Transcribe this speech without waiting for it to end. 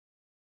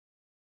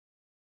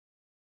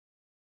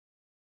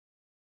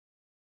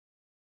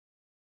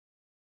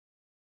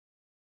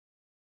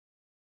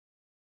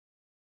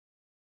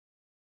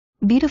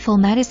Beautiful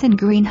Madison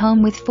Green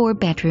home with 4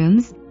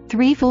 bedrooms,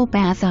 3 full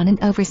baths on an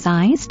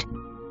oversized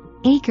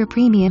acre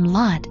premium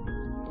lot.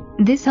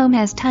 This home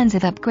has tons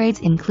of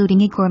upgrades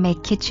including a gourmet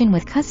kitchen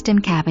with custom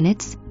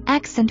cabinets,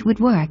 accent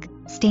woodwork,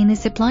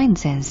 stainless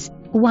appliances,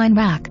 wine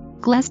rack,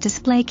 glass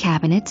display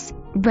cabinets,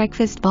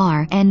 breakfast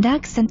bar and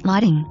accent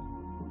lighting.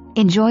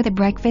 Enjoy the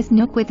breakfast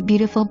nook with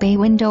beautiful bay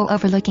window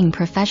overlooking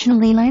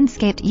professionally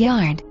landscaped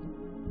yard.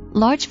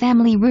 Large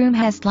family room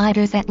has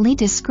sliders that lead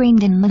to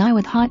screened-in lanai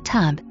with hot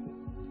tub.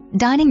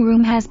 Dining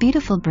room has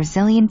beautiful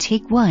Brazilian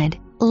teak wood,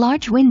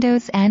 large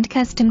windows and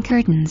custom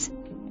curtains.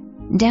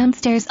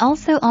 Downstairs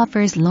also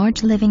offers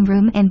large living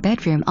room and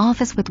bedroom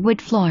office with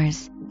wood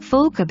floors,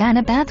 full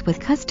cabana bath with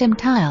custom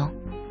tile.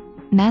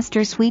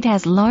 Master suite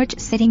has large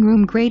sitting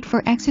room great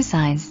for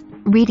exercise,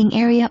 reading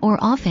area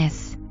or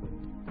office.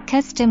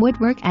 Custom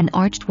woodwork and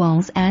arched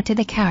walls add to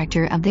the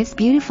character of this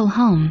beautiful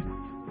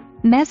home.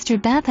 Master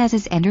bath has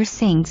its under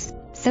sinks,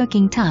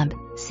 soaking tub,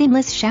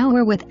 seamless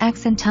shower with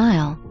accent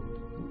tile.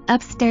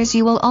 Upstairs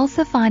you will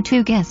also find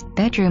 2 guest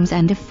bedrooms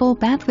and a full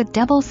bath with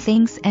double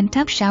sinks and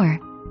tub shower.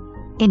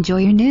 Enjoy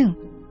your new